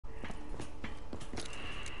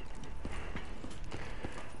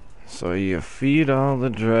So you feed all the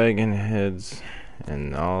dragon heads,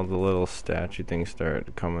 and all the little statue things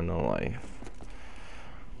start coming to life.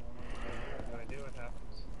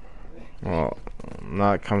 Well,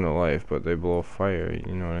 not come to life, but they blow fire,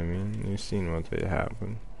 you know what I mean? You've seen what they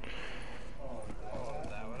happen.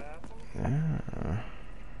 Yeah.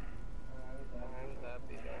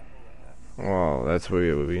 Well, that's what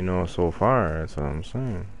we know so far, that's what I'm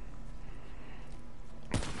saying.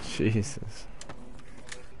 Jesus.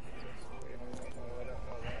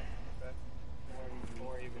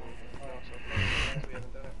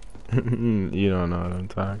 You don't know what I'm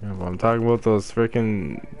talking about. I'm talking about those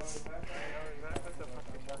freaking...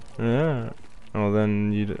 Yeah. Well,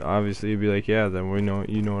 then you'd obviously be like, yeah, then we know,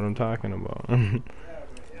 you know what I'm talking about.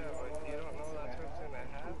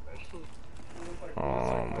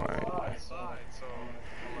 Oh my.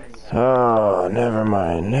 Oh, never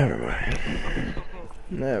mind, never mind.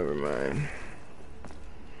 Never mind.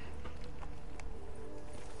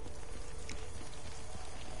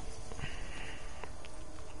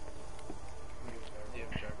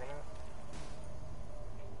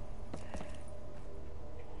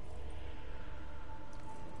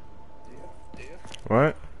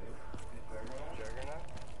 What?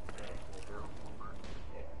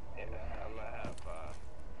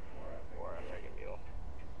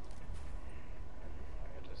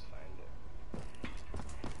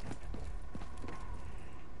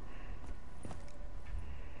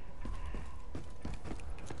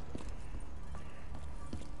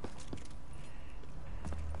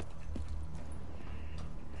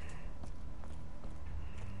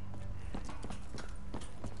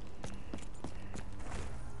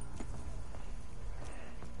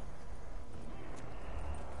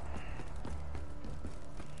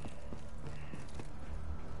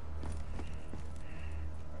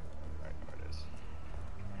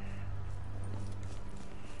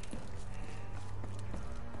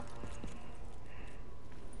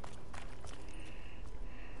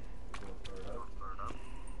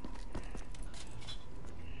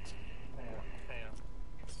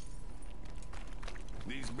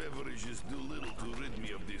 These beverages do little to rid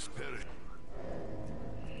me of this perish.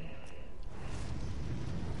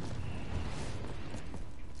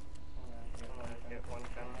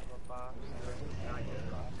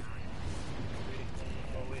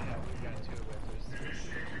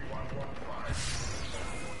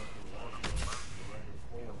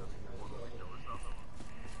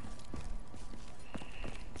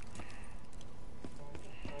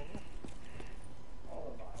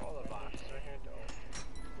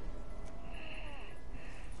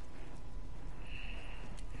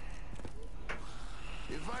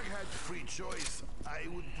 If I had free choice, I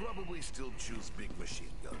would probably still choose big machine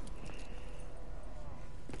gun.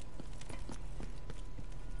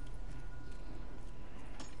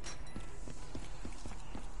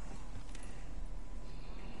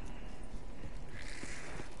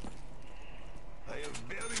 I have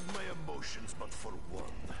buried my emotions, but for one,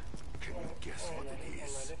 can you guess what it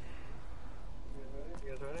is?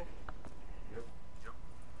 You guys ready? Yep.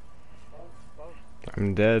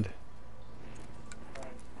 I'm dead.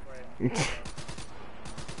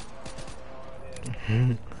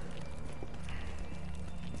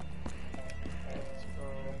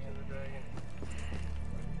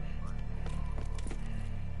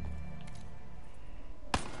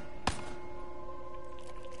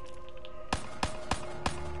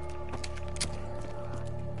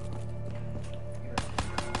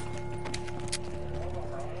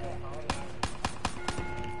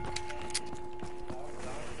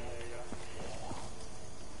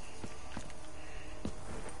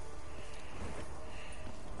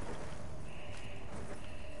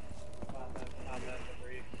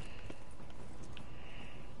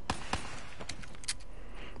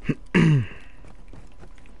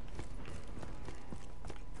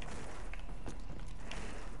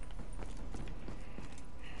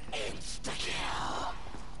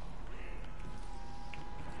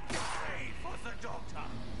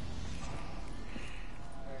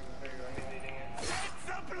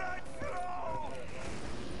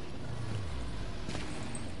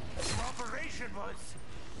 Was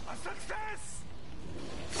a success!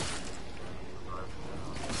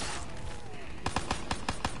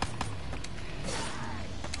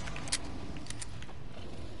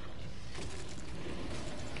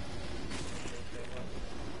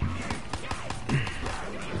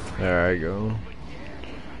 There I go.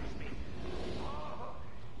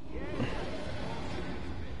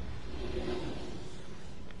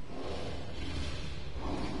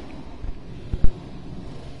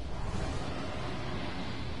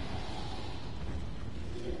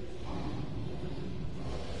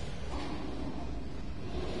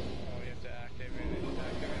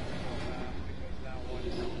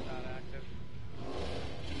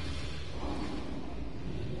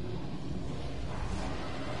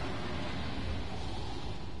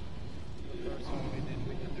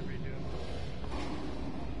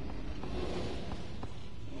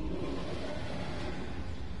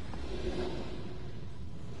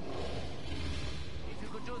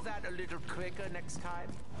 that a little quicker next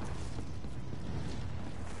time?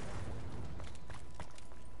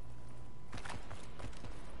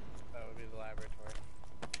 That would be the laboratory.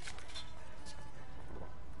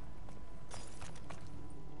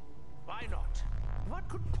 Why not? What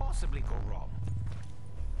could possibly go wrong?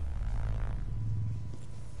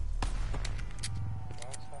 No,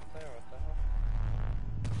 it's not there. What the hell?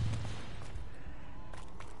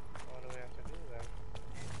 What do we have to do then?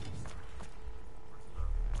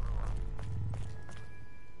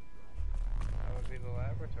 That would be the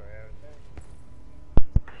laboratory, I would think.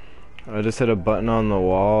 I just hit a button on the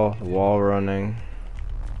wall running.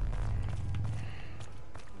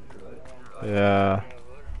 Yeah.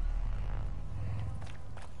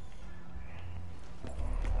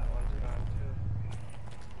 That one's gone too.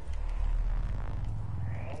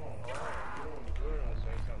 Blue room is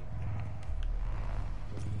doing something.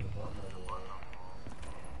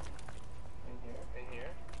 In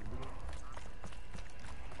here?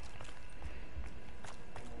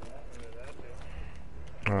 What did that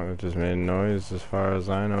do? Oh, it just made noise as far as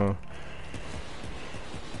I know.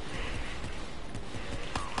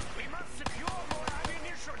 We must secure more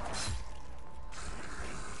ammunition. I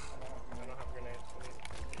don't have grenades.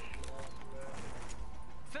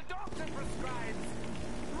 The doctor prescribes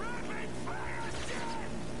rapid fire death.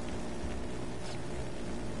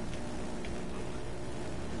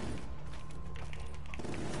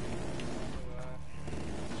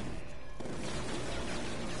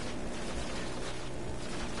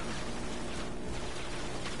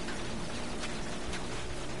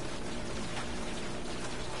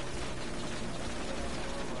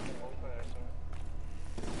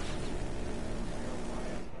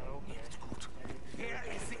 Here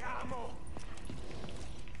is the ammo.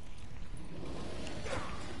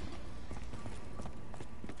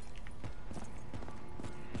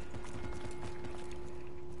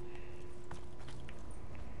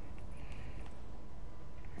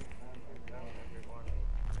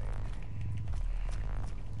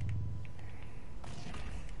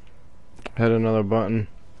 Hit another button.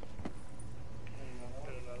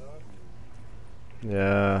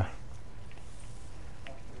 Yeah.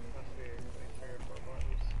 Must be like 3 or 4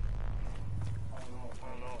 buttons. I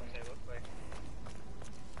don't know what they look like.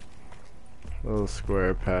 Little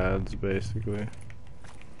square pads, basically.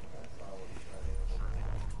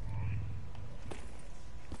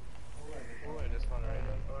 Oh, I just found a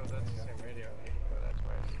radio. Oh, that's the same radio. I can go that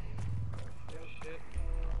twice. Shit.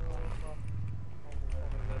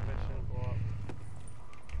 That bitch didn't blow up.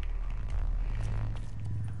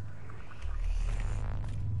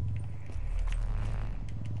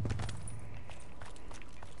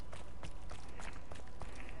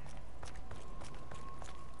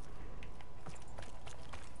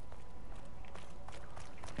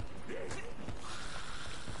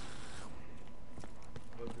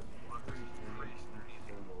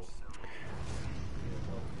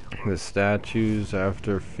 The statues,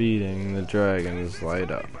 after feeding the dragons,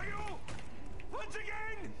 light up. Once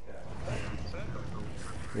again.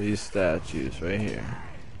 These statues right here.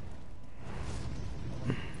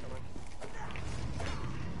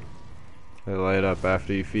 They light up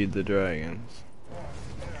after you feed the dragons.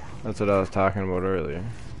 That's what I was talking about earlier.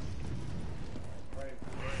 Right.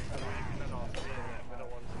 Then all 3 and that middle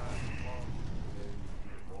one's not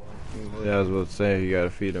long. Yeah, I was about to say, you gotta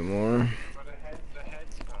feed it more. But the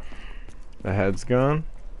head's gone. The head's gone?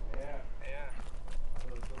 Yeah.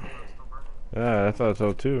 Yeah, I thought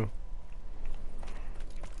so too.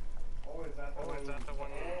 Oh, is that the one?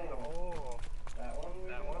 Oh.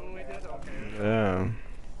 That one we did? Okay. Yeah.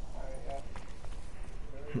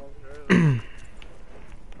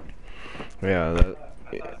 Yeah, that.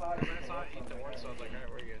 I saw it eat the one, so I was like, alright,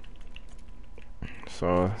 we're good.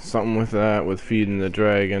 So, something with that, with feeding the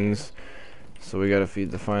dragons. So we gotta feed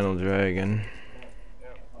the final dragon.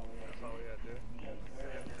 Yep. That's all we gotta do. There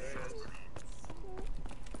it is.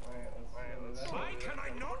 Alright, Why can I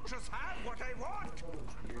not just have what I want?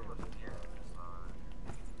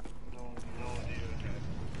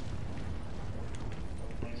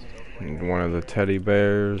 And one of the teddy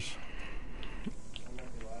bears. That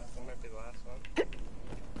might be the last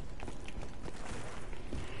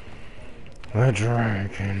one. The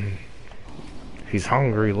dragon. He's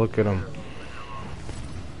hungry, look at him.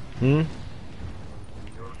 Hmm? What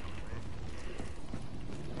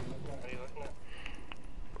are you looking at?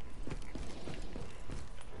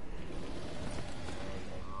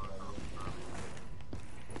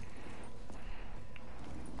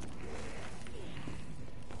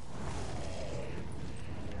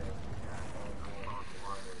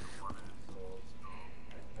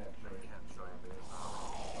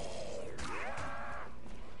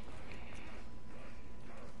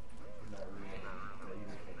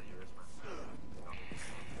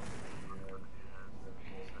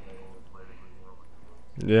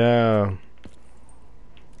 Yeah.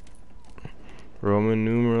 Roman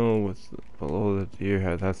numeral with below the deer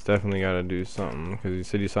head. That's definitely got to do something. Because you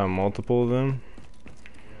said you saw multiple of them.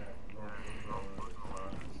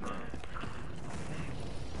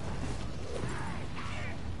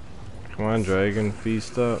 Come on, dragon,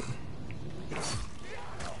 feast up.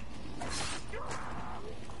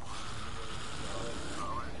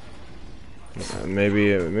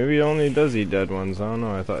 Maybe it only does eat dead ones. I don't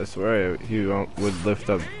know. I swear he would lift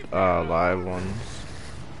up live ones.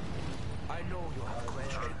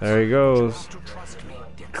 There he goes.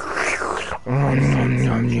 Yum,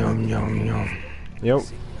 yum, yum, yum, yum. Yep.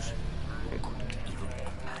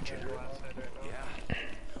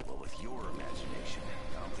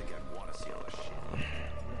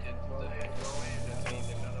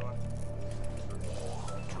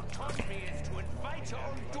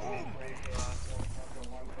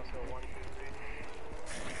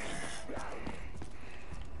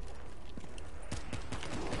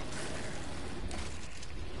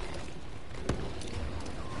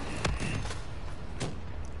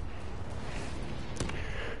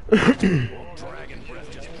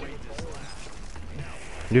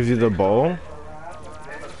 Gives you the bow?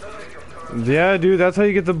 Yeah, dude, that's how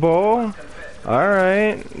you get the bow?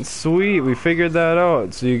 Alright, sweet, we figured that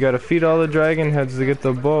out. So you gotta feed all the dragon heads to get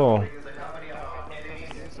the bow.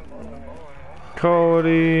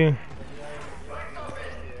 Cody.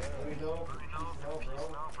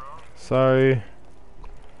 Sorry.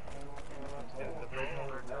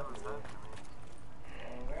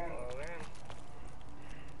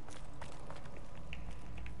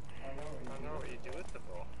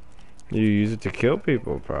 You use it to kill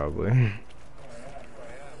people, probably.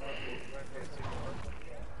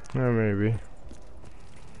 Or maybe.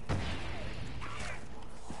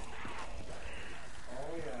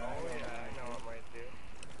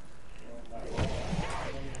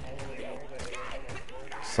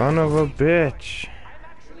 Son of a bitch.